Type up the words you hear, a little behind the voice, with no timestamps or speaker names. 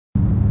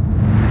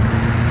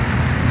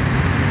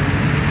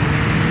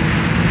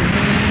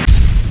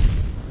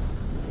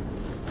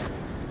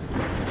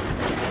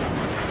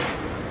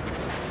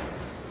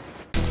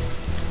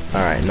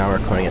Alright, now we're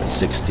recording at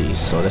 60,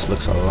 so this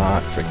looks a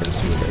lot freaking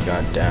smoother.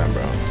 God damn,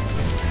 bro.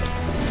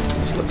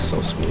 This looks so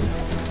smooth.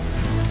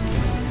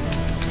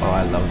 Oh,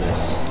 I love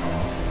this.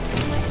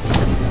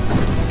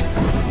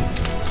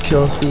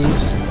 Kill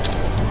thieves.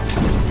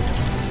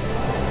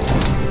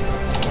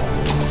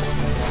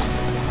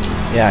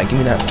 Yeah, give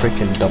me that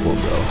freaking double,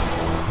 bro.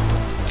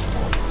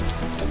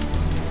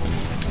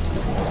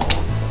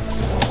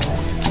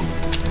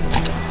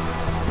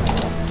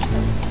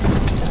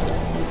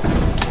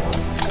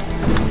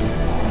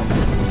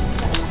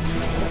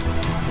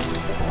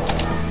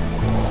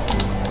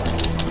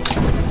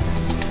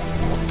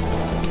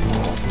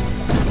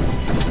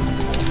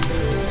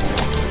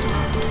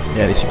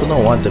 Yeah, these people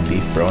don't want the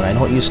beef, bro, and I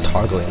don't use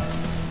toggling.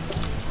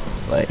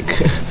 Like,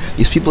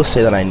 these people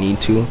say that I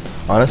need to.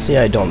 Honestly,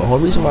 I don't. The whole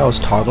reason why I was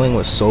toggling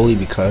was solely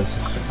because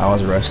I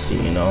was rusty,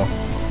 you know?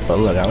 But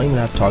look, I don't even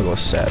have toggle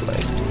set.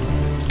 Like,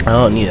 I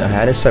don't need it. I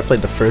had it set for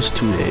like the first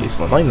 2 days.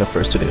 Well, not even the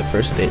first 2 days, the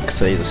first day, because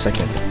today's the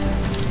second.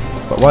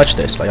 But watch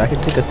this. Like, I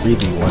can take a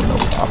 3v1 no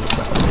problem.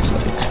 It's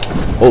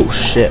like, oh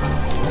shit.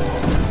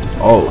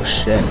 Oh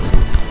shit.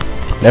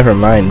 Never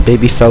mind.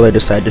 Baby fella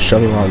decided to show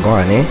me while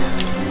gone, eh?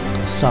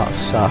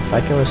 Soft.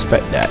 I can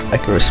respect that. I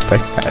can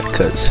respect that,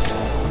 cause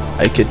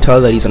I could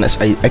tell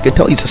that I could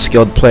tell he's a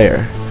skilled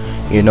player.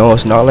 You know,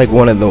 it's not like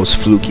one of those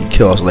fluky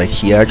kills. Like,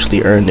 he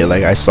actually earned it.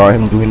 Like, I saw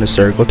him doing the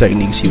circle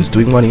techniques. He was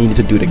doing what he needed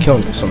to do to kill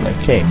me. So I'm like,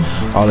 okay,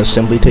 I'll just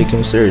simply take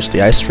him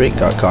seriously. I straight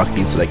got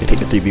cocky so that I could take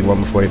a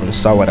 3v1 before I even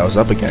saw what I was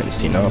up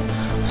against. You know,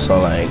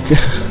 so like,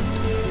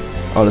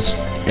 I'll just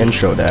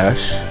intro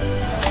dash.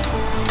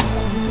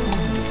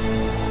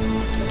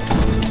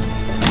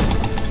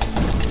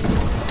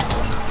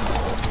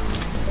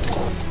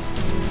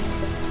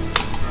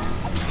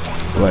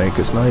 Like,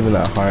 it's not even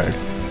that hard.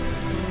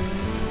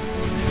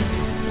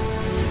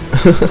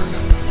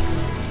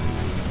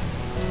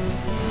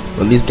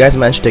 Well, these guys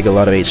managed to take a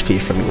lot of HP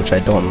from me, which I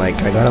don't like.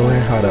 I gotta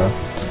learn how to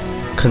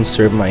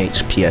conserve my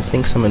HP. I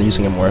think someone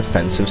using a more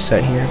offensive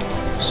set here.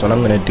 So what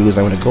I'm gonna do is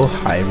I'm gonna go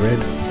hybrid.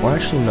 Well,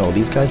 actually no,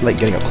 these guys like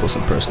getting up close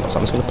and personal, so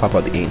I'm just gonna pop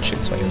out the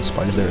ancient so I can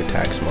sponge their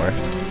attacks more.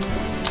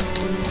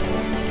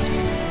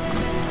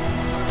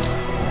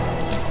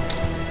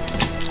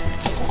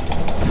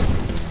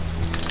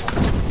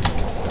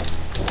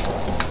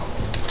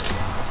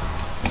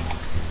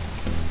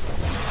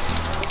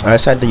 I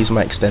decided to use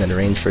my extended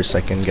range for a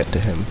second and get to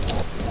him.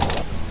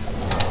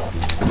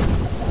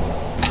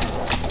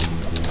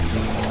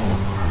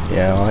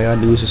 Yeah, all I gotta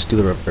do is just do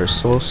the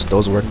reversals.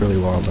 Those work really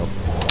well though.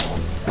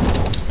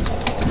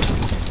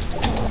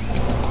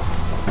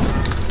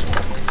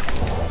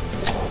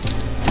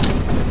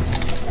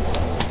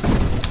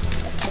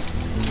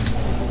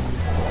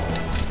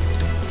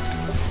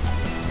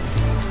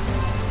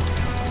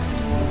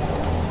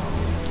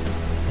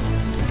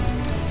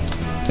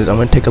 Cause I'm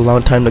gonna take a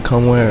long time to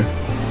come where?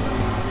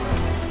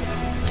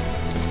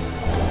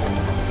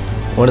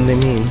 What do they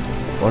mean?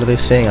 What are they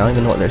saying? I don't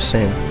even know what they're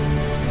saying.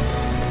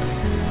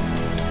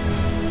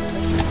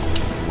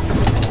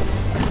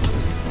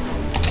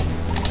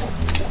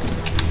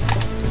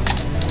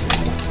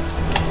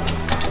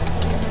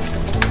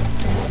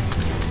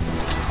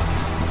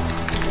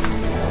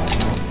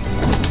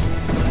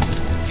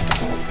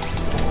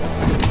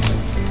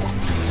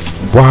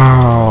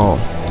 Wow.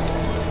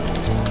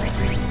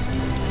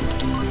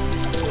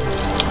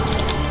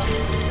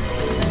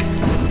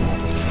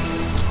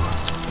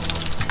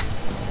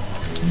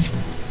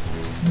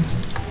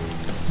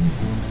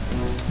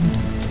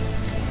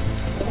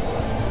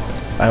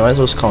 I might as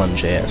well just call him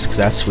JS, because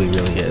that's who he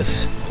really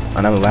is.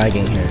 And I'm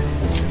lagging here.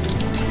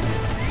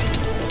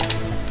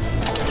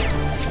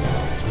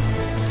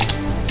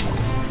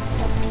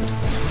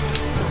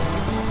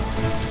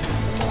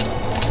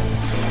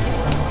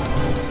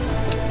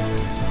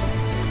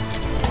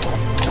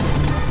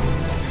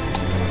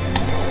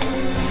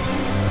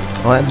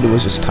 All I have to do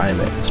is just time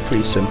it. It's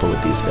pretty simple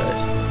with these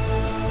guys.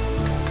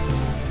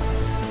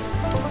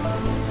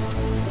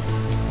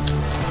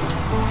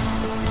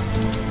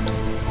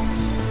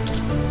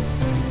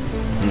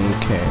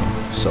 Okay,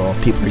 so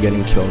people are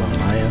getting killed on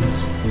my end.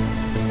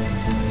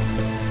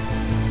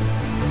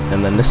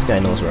 And then this guy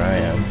knows where I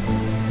am.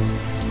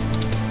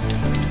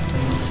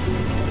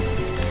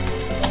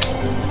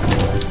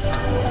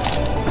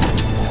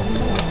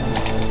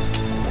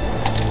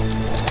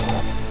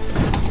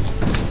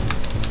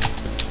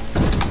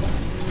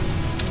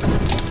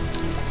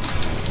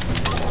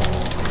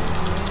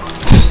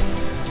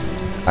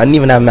 I didn't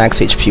even have max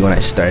HP when I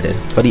started,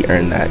 but he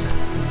earned that.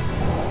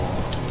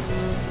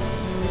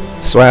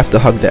 So I have to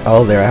hug the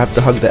L there. I have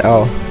to hug the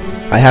L.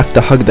 I have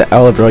to hug the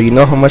L, bro. You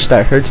know how much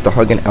that hurts to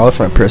hug an L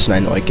from a person I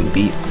know I can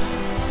beat.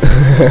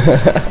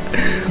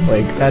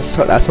 Like, that's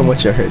how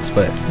much it hurts.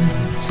 But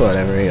so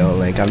whatever, yo.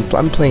 Like,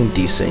 I'm playing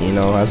decent. You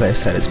know, as I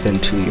said, it's been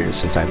 2 years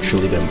since I've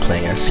truly been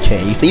playing SK.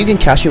 You think you can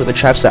catch me with the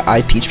traps that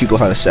I teach people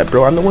how to set,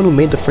 bro? I'm the one who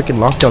made the freaking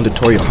lockdown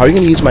tutorial. How are you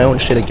gonna use my own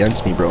shit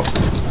against me, bro?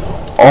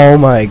 Oh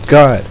my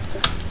god,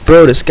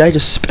 bro! This guy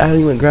just spammed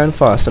me with Grand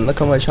Foss, and look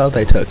how much health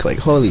I took. Like,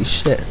 holy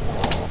shit.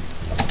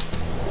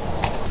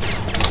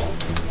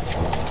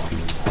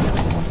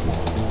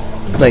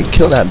 Like,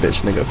 kill that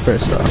bitch, nigga,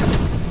 first off.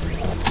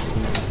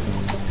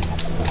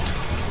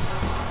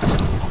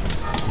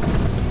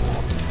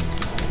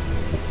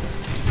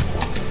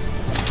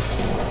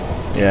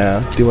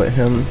 Yeah, deal with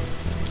him.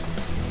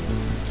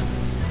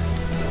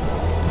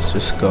 Let's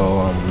just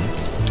go,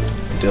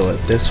 deal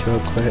with this real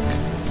quick.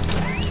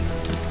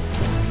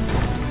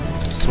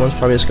 Someone's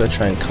probably just gonna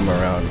try and come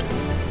around.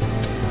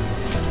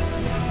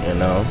 You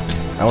know?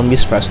 I wouldn't be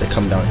surprised if they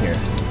come down here.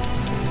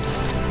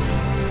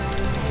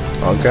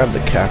 I'll grab the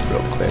cap real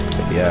quick,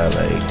 but yeah,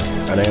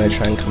 like, are they gonna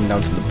try and come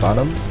down to the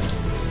bottom?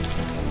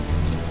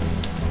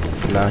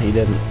 Nah, he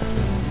didn't.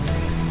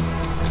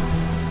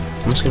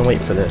 I'm just gonna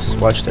wait for this.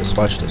 Watch this,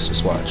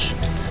 just watch.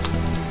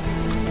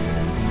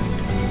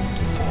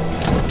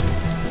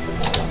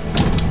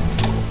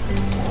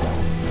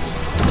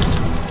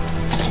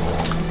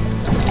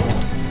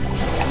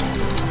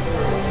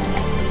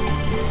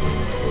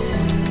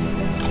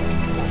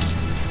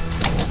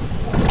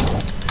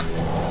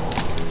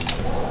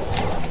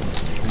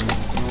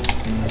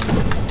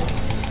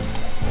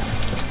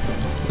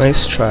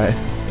 Nice try.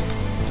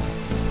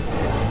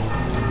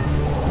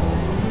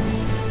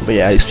 But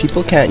yeah, these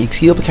people can't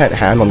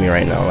handle me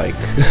right now. Like,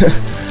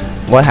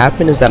 what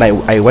happened is that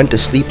I went to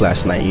sleep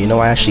last night. You know,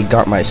 I actually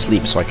got my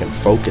sleep so I can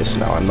focus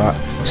now. I'm not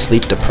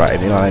sleep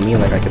deprived, you know what I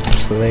mean? Like, I can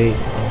play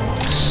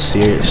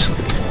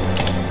seriously.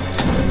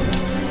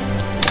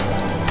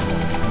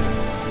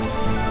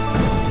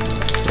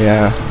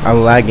 Yeah,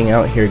 I'm lagging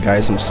out here,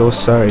 guys. I'm so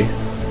sorry.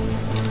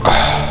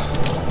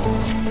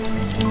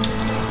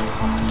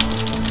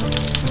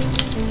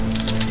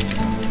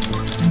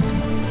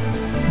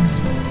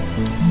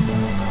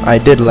 I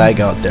did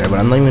lag out there, but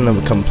I'm not even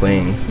gonna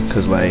complain,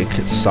 cause like,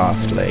 it's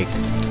soft, like,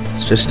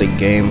 it's just a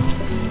game.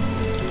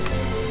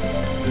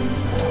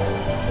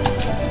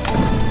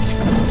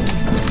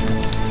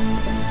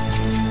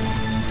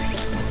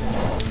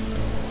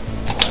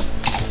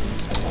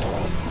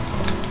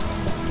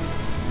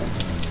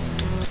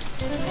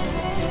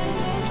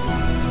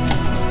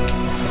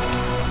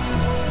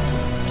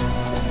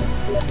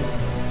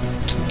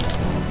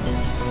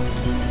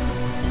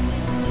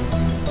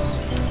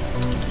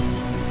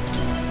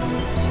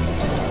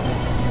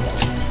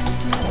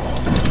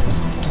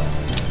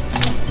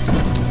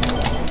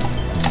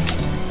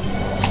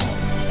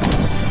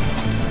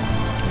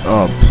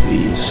 Oh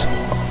please,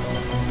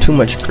 too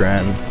much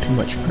grand.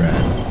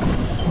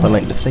 But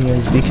like, the thing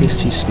is,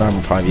 VKC Snob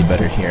will probably be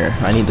better here.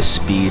 I need the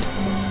speed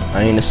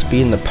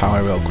and the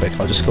power real quick.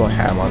 I'll just go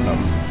ham on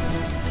them.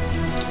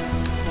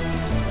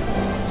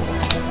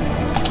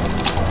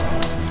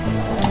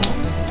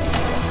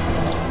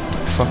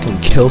 Fucking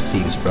kill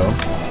thieves, bro.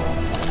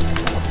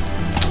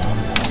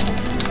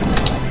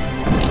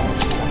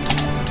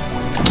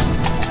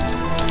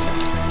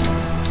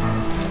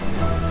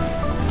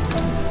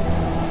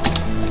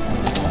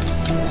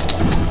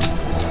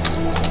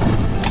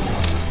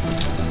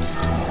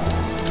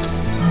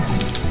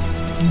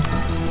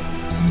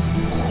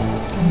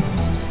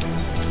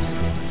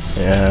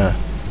 Yeah,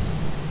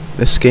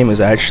 this game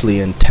is actually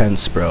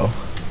intense, bro.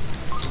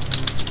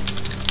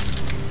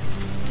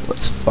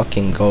 Let's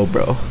fucking go,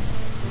 bro.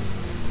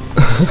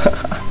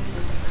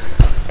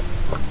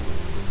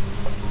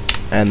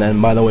 And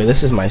then, by the way,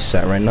 this is my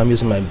set right now. I'm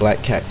using my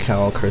Black Cat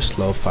Cowl, Curse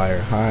Low,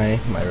 Fire High,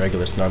 my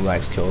regular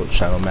Snorlax Kill,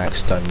 Shadow Max,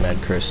 Stun,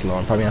 Med, Curse Low.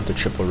 I'm probably gonna have to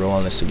triple roll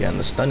on this again.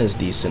 The stun is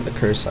decent, the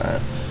curse,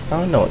 I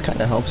don't know, it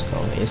kinda helps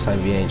though. ASI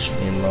VH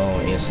in low,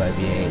 ASI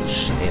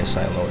VH, ASI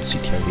low,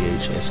 CTR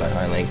VH, ASI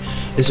high, like,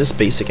 it's just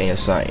basic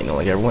ASI, you know,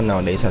 like, everyone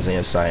nowadays has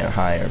ASI or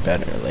high or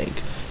better.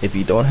 Like, if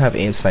you don't have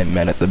ASI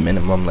Med at the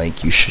minimum,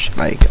 like, you should,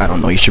 like, I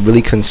don't know, you should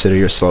really consider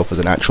yourself as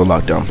an actual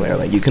lockdown player.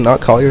 Like, you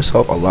cannot call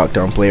yourself a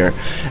lockdown player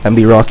and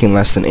be rocking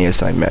less than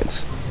ASI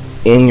Meds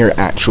in your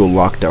actual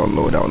lockdown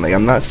loadout. Like,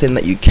 I'm not saying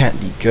that you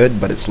can't be good,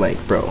 but it's like,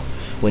 bro,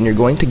 when you're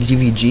going to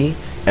GVG,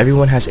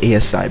 everyone has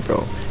ASI,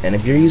 bro, and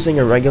if you're using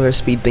a regular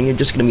speed thing, you're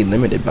just gonna be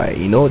limited by it,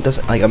 you know. It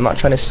doesn't, like, I'm not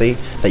trying to say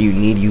that you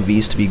need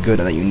UVs to be good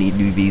and that you need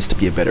UVs to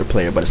be a better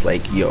player, but it's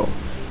like, yo,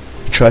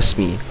 trust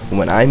me,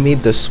 when I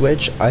made the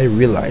switch, I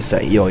realized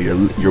that, yo,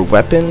 your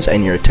weapons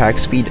and your attack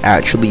speed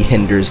actually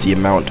hinders the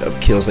amount of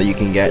kills that you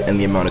can get and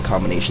the amount of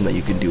combination that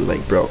you can do.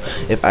 Like, bro,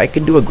 if I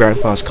could do a Grand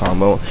Faust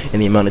combo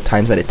in the amount of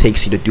times that it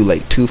takes you to do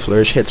like 2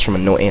 flourish hits from a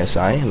no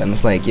ASI, then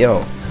it's like,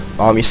 yo,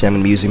 obviously I'm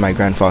gonna be using my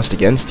Grand Faust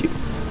against you.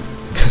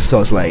 So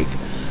it's like,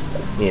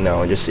 you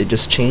know, it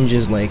just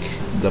changes like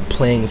the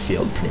playing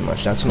field pretty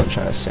much. That's what I'm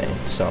trying to say.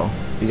 So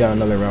we got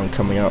another round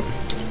coming up.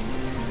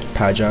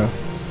 Paja,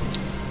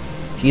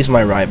 he's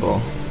my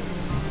rival.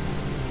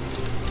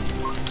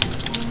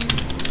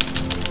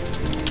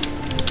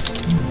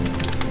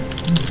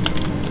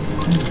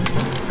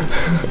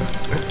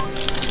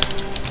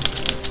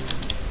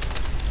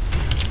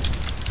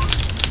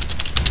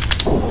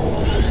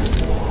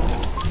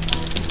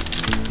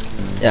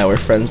 Yeah, we're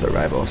friends but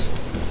rivals.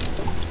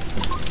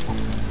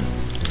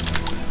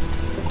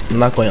 I'm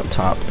not going up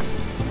top.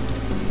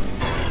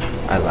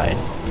 I lied.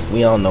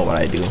 We all know what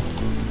I do.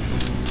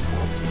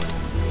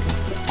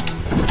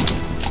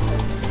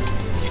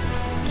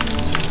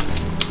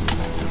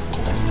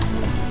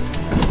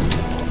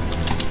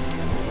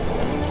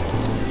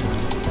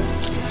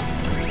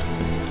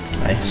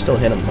 still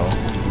hit him though.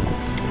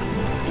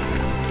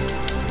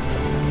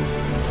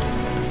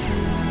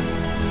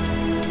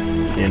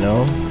 You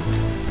know?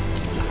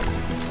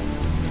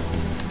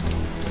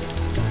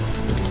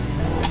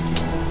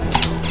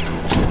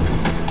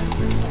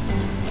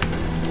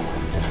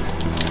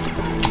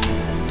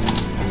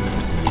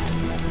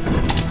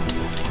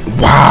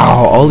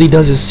 Wow, all he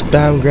does is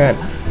spam Grant.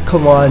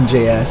 Come on,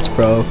 JS,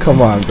 bro.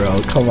 Come on,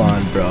 bro. Come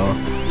on, bro.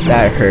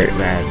 That hurt,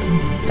 man.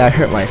 That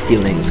hurt my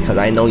feelings, because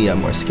I know you have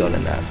more skill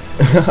than that.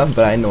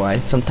 But I know,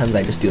 sometimes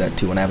I just do that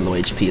too when I have low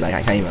HP. Like,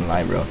 I can't even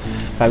lie, bro.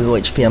 If I have low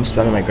HP, I'm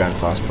spamming my Grand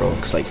Foss, bro.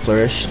 Because, like,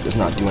 Flourish does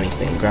not do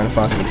anything. Grand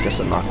Foss makes just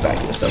a knockback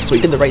and stuff. So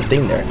he did the right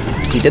thing there.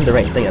 He did the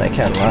right thing, and I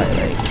can't lie.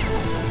 Like,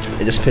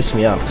 it just pissed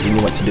me off because he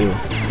knew what to do.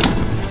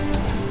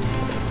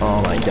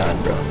 Oh my god,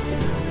 bro.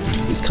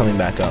 He's coming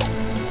back up.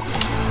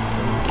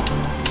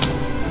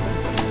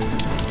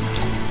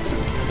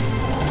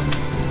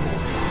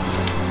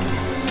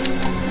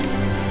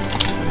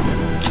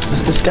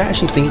 Does this guy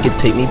actually think he could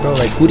take me, bro?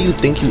 Like, who do you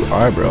think you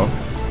are, bro?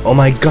 Oh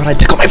my god, I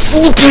took out my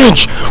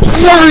voltage!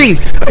 Why?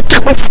 I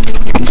took my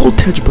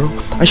voltage, bro.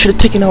 I should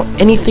have taken out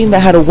anything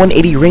that had a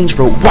 180 range,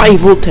 bro. Why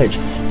voltage?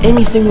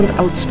 Anything would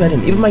have outsped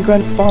him. Even my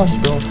Grand Foss,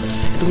 bro.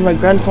 If it was my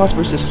Grand Foss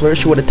versus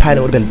Flourish, it would have tied.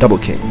 It would have been double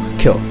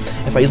kill.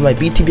 If I used my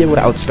BTB, I would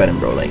have outsped him,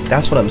 bro. Like,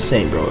 that's what I'm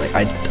saying, bro. Like,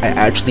 I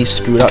actually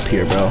screwed up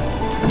here, bro.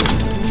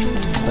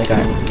 Like,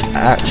 I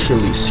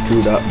actually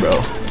screwed up,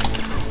 bro.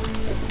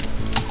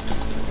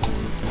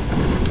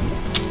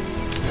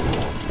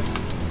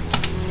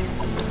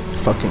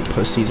 Fucking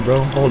pussies, bro.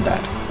 Hold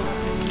that.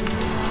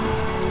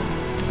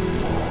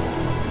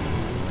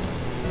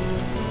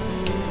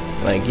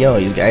 Like, yo,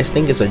 you guys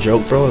think it's a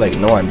joke, bro? Like,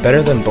 no, I'm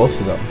better than both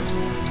of them.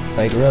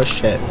 Like, real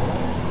shit.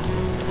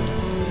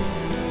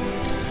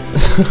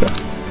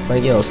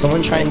 Like, yo,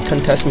 someone try and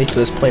contest me to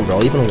this point, bro.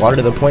 I'll even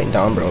water the point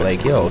down, bro.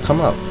 Like, yo,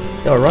 come up.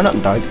 Yo, run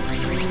up, dog.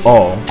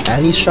 Oh,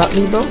 and you shot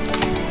me, bro?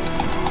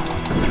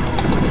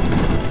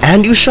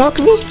 And you shock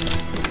me?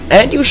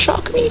 And you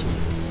shock me?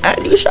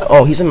 And you shot.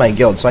 Oh, he's in my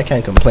guild, so I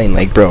can't complain.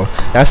 Like, bro,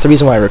 that's the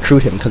reason why I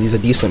recruit him, because he's a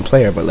decent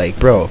player. But, like,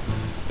 bro,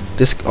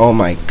 this, oh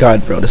my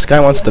god, bro, this guy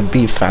wants the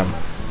beef, fam.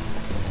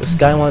 This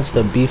guy wants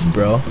the beef,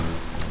 bro.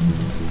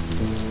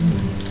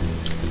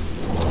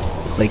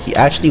 Like, he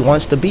actually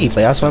wants the beef.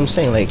 Like, that's what I'm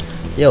saying. Like,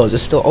 yo, is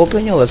this still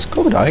open? Yo, let's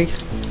go, dog.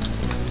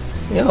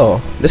 Yo,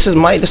 this is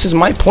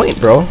my point,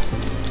 bro.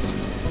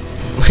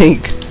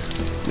 Like,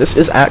 this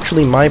is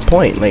actually my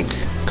point. Like,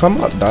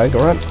 come up, dog.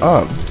 Run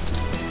up.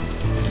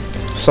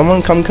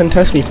 Someone come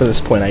contest me for this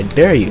point. I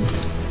dare you.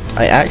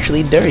 I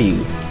actually dare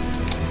you.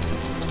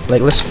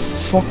 Like, let's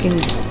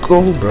fucking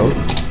go, bro.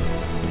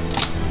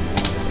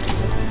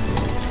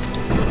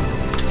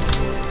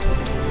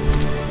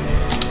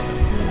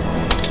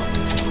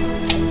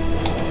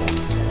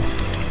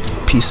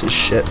 Piece of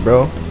shit,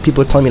 bro.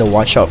 People are telling me to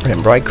watch out for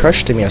him, bro. I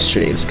crushed him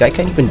yesterday. This guy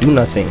can't even do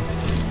nothing.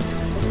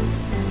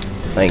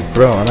 Like,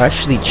 bro, I'm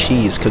actually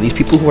cheese, because these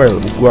people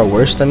who are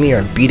worse than me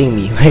are beating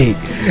me. Like,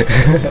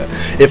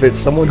 if it's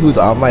someone who's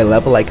on my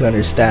level, I can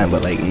understand,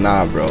 but like,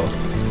 nah, bro.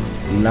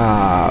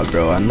 Nah,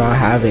 bro, I'm not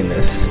having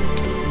this.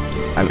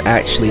 I'm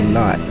actually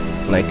not.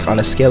 Like, on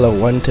a scale of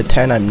 1 to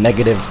 10, I'm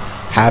negative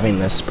having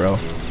this, bro.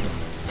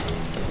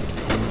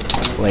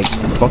 Like,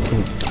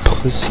 fucking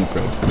pussy,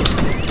 bro.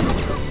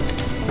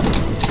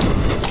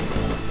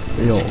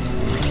 Yo.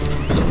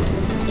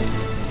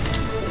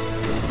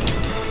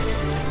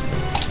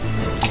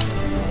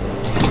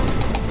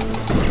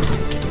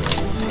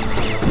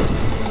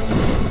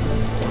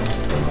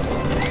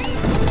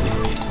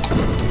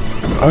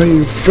 Are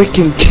you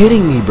freaking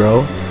kidding me,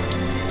 bro?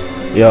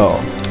 Yo.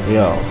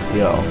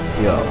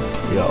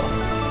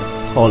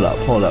 Hold up,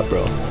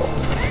 bro.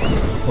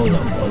 Hold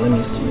up, bro. Let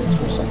me see this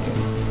for a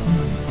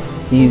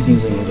second. He's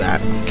using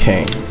that.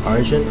 Okay.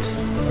 Argent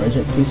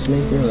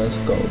Peacemaker, let's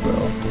go,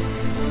 bro.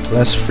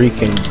 Let's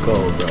freaking go,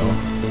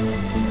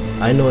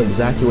 bro. I know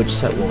exactly which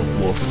set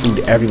will food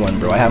everyone,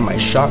 bro. I have my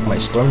shock, my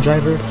storm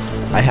driver.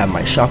 I have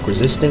my shock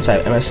resistance. I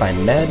have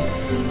MSI med.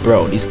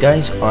 Bro, these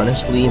guys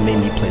honestly made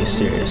me play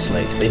serious.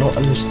 Like, they don't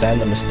understand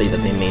the mistake that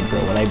they made, bro.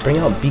 When I bring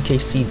out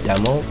BKC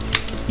demo,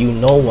 you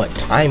know what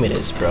time it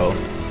is, bro.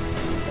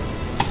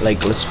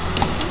 Like, let's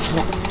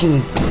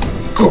fucking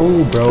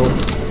go, bro.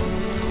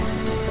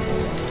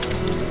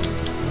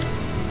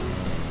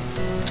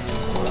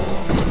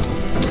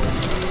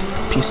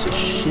 Piece of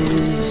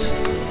shiz.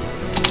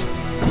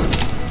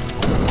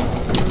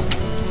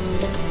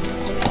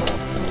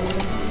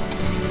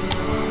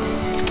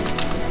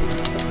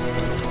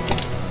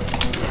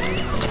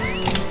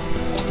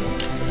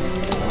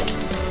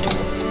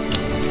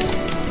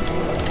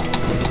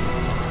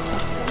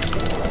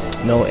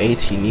 No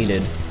AT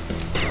needed.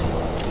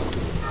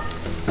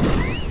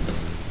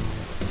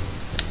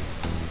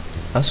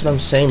 That's what I'm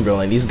saying, bro.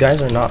 Like, these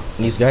guys are not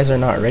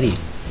ready.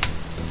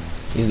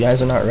 These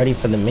guys are not ready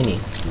for the mini.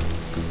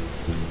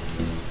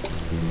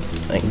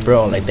 Like,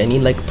 bro, like, they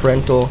need like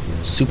parental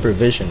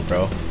supervision,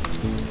 bro.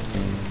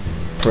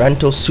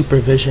 Parental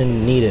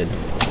supervision needed.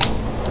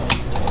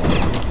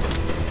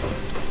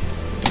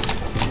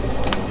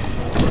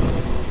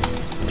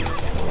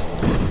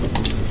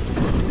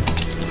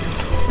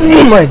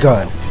 Oh my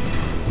god.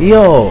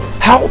 Yo,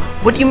 how?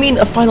 What do you mean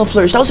a final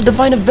flourish? That was a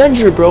divine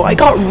avenger, bro. I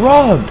got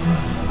robbed.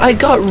 I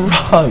got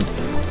robbed.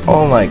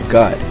 Oh my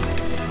god.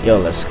 Yo,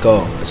 let's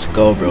go. Let's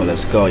go, bro.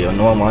 Let's go. Yo,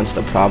 no one wants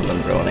the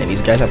problem, bro. Like,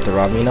 these guys have to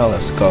rob me now.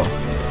 Let's go.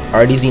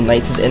 RDZ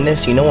Knights is in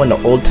this. You know when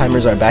the old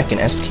timers are back in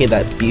SK,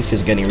 that beef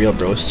is getting real,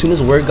 bro. As soon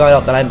as word got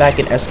out that I'm back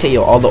in SK,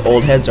 yo, all the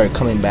old heads are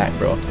coming back,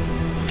 bro.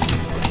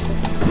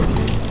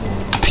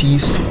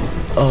 Piece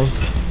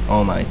of...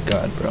 Oh my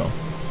god, bro.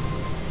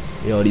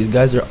 Yo, these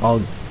guys are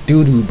all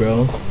doo-doo,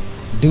 bro.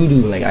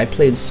 Doo-doo. Like, I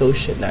played so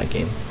shit that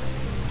game.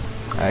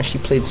 I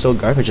actually played so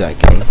garbage that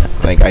game.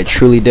 Like, I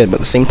truly did. But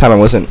at the same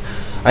time,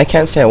 I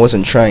can't say I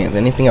wasn't trying. If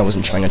anything, I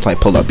wasn't trying until I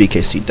pulled out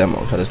BKC demo.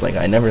 Because it's like,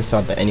 I never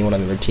thought that anyone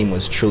on their team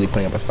was truly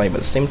putting up a fight. But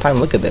at the same time,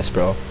 look at this,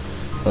 bro.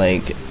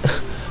 Like,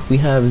 we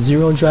have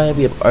Zero Drive,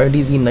 we have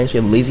RDZ Knights, we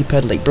have Lazy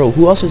Pet. Like, bro,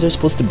 who else is there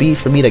supposed to be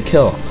for me to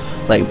kill?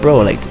 Like, bro,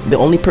 like, the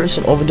only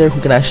person over there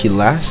who can actually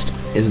last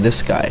is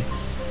this guy.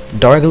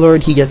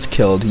 Darklord, he gets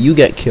killed. You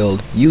get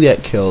killed. You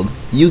get killed.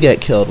 You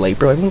get killed. Like,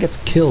 bro, everyone gets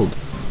killed.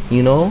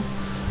 You know?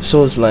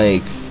 So it's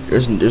like,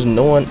 there's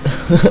no one...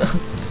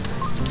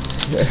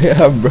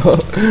 Yeah, bro.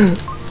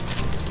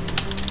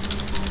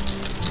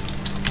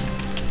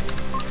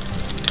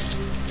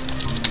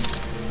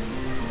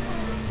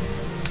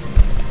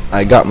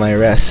 I got my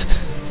rest.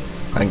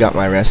 I got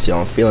my rest, yo.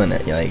 I'm feeling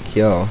it. Like,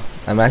 yo,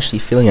 I'm actually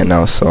feeling it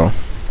now, so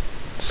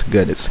it's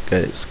good. It's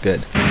good. It's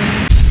good.